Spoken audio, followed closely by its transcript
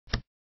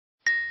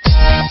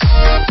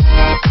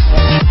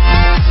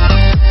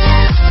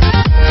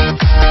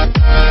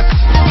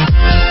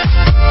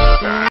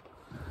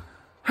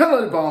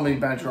Barmy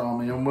Badger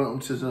Army, and welcome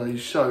to today's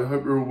show.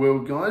 Hope you're all well,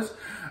 guys.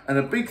 And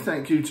a big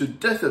thank you to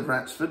Death of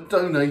Rats for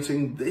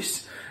donating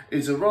this.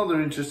 It's a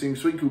rather interesting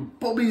sweet called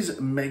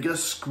Bobby's Mega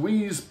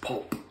Squeeze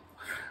Pop.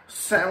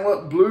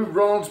 Sour blue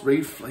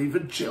raspberry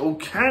flavoured gel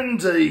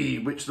candy,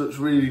 which looks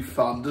really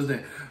fun, doesn't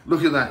it?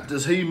 Look at that.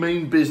 Does he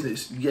mean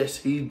business? Yes,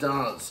 he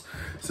does.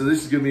 So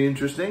this is going to be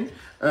interesting.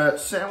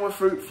 Sour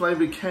fruit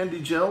flavoured candy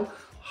gel,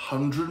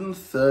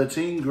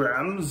 113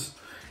 grams.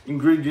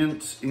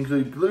 Ingredients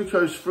include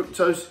glucose,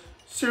 fructose,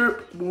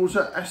 syrup,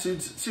 water,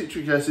 acids,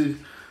 citric acid,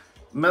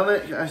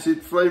 malic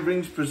acid,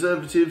 flavourings,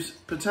 preservatives,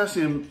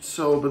 potassium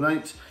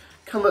sorbonate,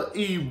 colour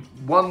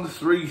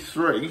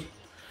E133.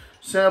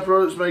 Sour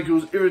products may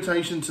cause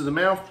irritation to the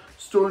mouth.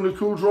 Store in a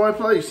cool, dry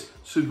place.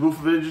 Suitable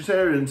for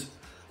vegetarians.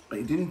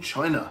 Made in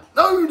China.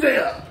 Oh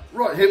dear!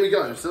 Right, here we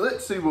go. So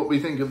let's see what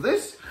we think of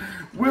this.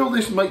 Will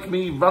this make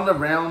me run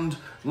around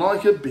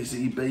like a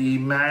busy bee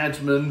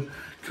madman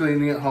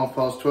cleaning at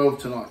 12:30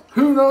 tonight?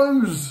 Who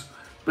knows?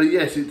 But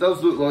yes, it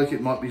does look like it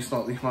might be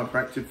slightly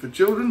hyperactive for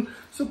children.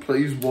 So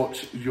please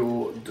watch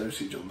your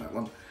dosage on that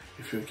one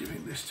if you're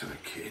giving this to a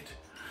kid.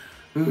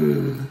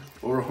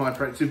 Or a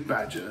hyperactive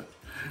badger.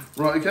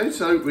 Right, okay,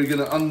 so we're going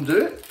to undo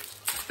it.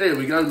 There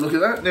we go, look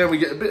at that. Now we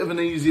get a bit of an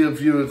easier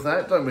view of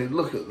that, don't we?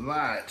 Look at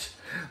that.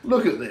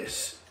 Look at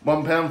this.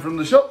 £1 from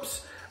the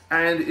shops,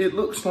 and it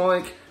looks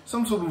like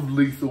some sort of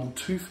lethal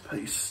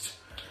toothpaste.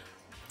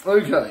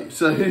 Okay,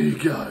 so here you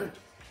go.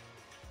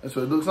 That's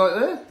what it looks like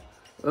there.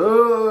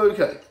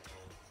 Okay.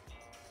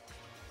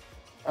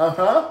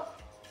 Uh-huh.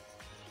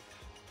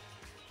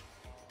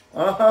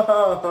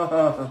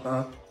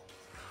 Uh-huh.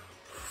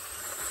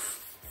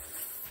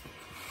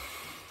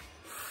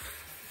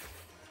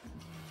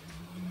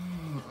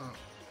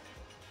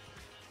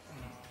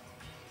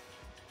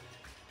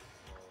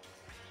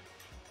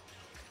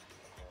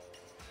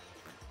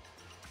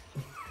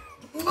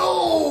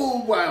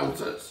 Oh,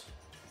 wowzers.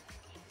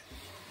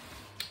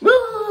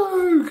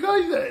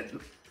 Okay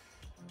then.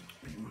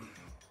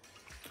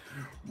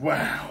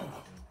 Wow.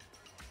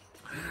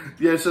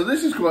 Yeah, so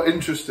this is quite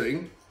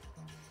interesting.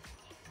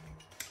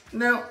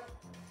 Now,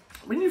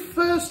 when you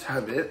first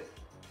have it,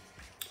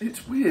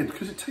 it's weird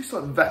because it tastes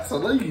like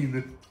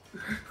Vaseline.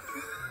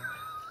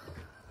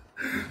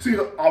 So you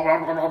go,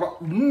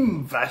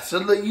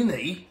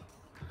 Vaseline-y.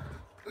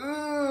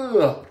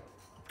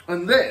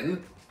 And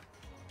then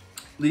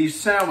the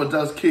sour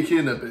does kick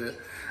in a bit,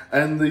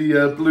 and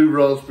the blue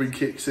raspberry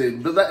kicks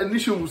in. But that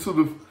initial sort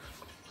of,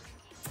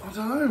 I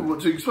don't know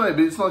what to explain,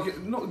 but it's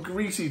like, not a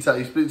greasy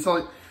taste, but it's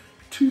like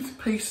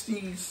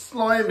toothpastey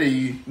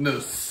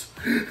sliminess.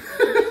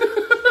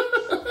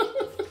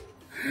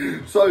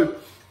 So,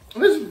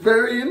 it's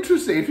very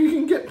interesting. If you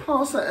can get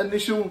past that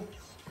initial,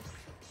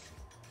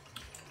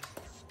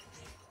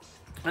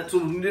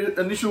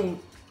 initial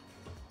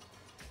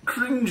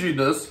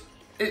cringiness,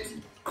 it's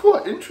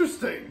quite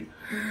interesting.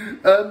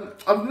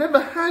 I've never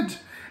had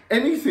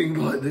anything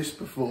like this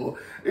before.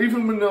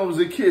 Even when I was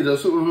a kid, I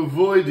sort of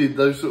avoided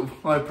those sort of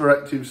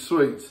hyperactive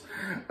sweets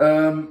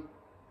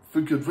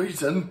for good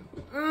reason.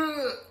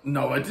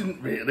 No, I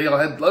didn't really.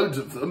 I had loads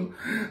of them,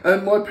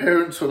 and my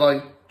parents were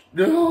like,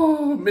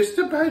 "Oh,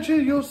 Mr.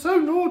 Badger, you're so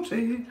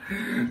naughty."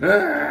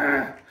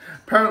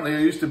 Apparently, I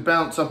used to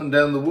bounce up and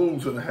down the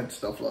walls when I had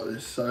stuff like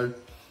this, so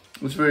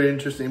it's very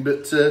interesting.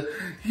 But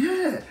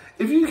yeah,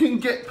 if you can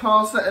get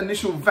past that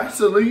initial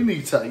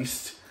Vaseline-y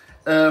taste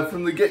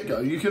from the get-go,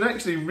 you can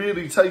actually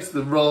really taste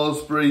the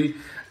raspberry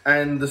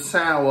and the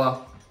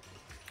sour.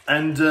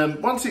 And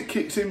once it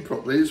kicks in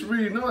properly, it's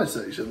really nice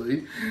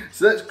actually.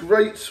 So that's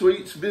great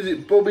sweets.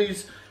 Visit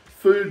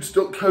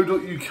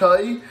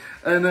bobbysfoods.co.uk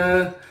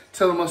and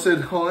tell them I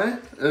said hi.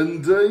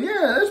 And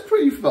yeah, that's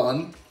pretty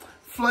fun.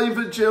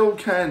 Flavoured gel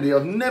candy.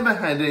 I've never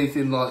had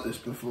anything like this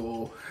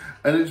before.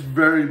 And it's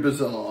very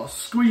bizarre.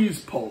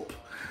 Squeeze pop.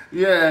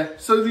 Yeah,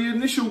 so the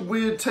initial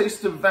weird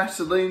taste of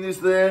Vaseline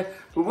is there,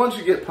 but once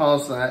you get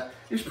past that,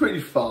 it's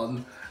pretty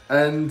fun.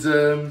 And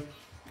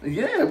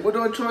yeah, would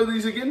I try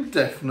these again?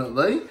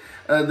 Definitely.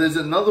 There's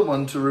another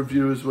one to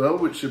review as well,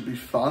 which should be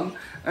fun.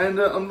 And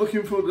I'm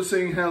looking forward to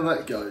seeing how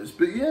that goes.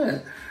 But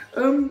yeah,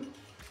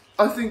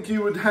 I think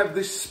you would have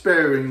this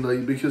sparingly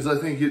because I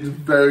think it's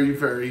very,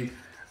 very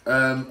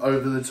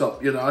over the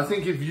top. You know, I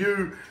think if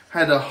you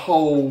had a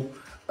whole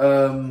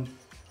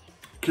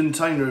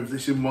container of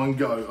this in one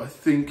go, I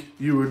think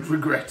you would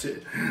regret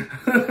it.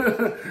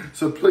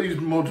 So please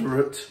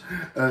moderate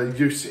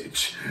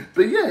usage.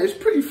 But yeah, it's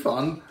pretty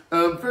fun,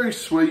 very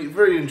sweet,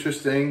 very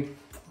interesting.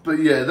 But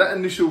yeah, that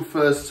initial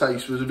first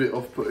taste was a bit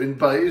off-putting,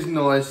 but it is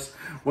nice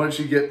once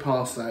you get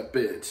past that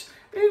bit.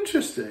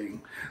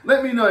 Interesting.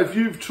 Let me know if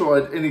you've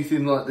tried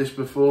anything like this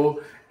before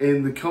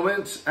in the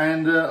comments,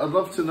 and I'd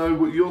love to know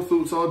what your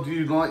thoughts are. Do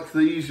you like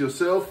these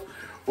yourself,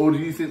 or do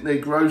you think they're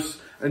gross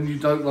and you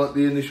don't like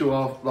the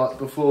initial, like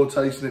before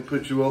tasting it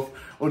puts you off,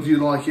 or do you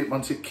like it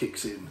once it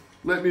kicks in?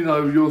 Let me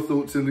know your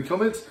thoughts in the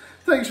comments.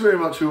 Thanks very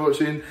much for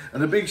watching,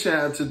 and a big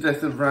shout out to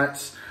Death of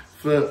Rats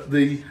for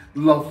the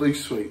lovely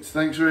sweets.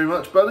 Thanks very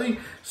much, buddy.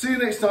 See you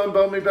next time,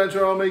 Barmy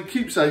Badger Army.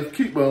 Keep safe,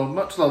 keep well.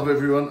 Much love,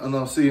 everyone, and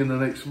I'll see you in the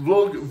next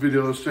vlog,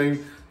 video, or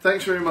stream.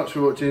 Thanks very much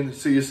for watching.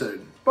 See you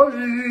soon.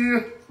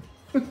 Bye.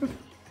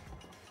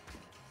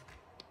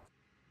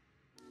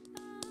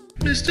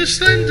 Mr.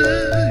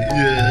 Slender,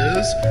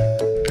 yes,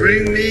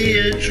 bring me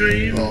a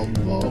dream, bum,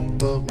 bum,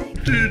 bum.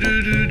 Do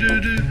do do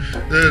do do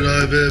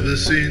that I've ever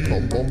seen,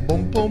 bum, bum,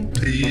 bum, bum.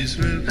 Please,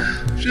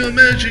 your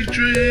magic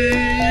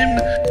dream,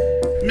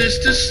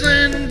 Mr.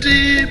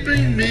 Slendy,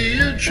 bring me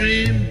a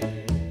dream,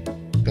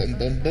 bum,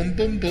 bum, bum,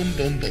 bum, bum,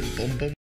 bum, bum, bum, bum.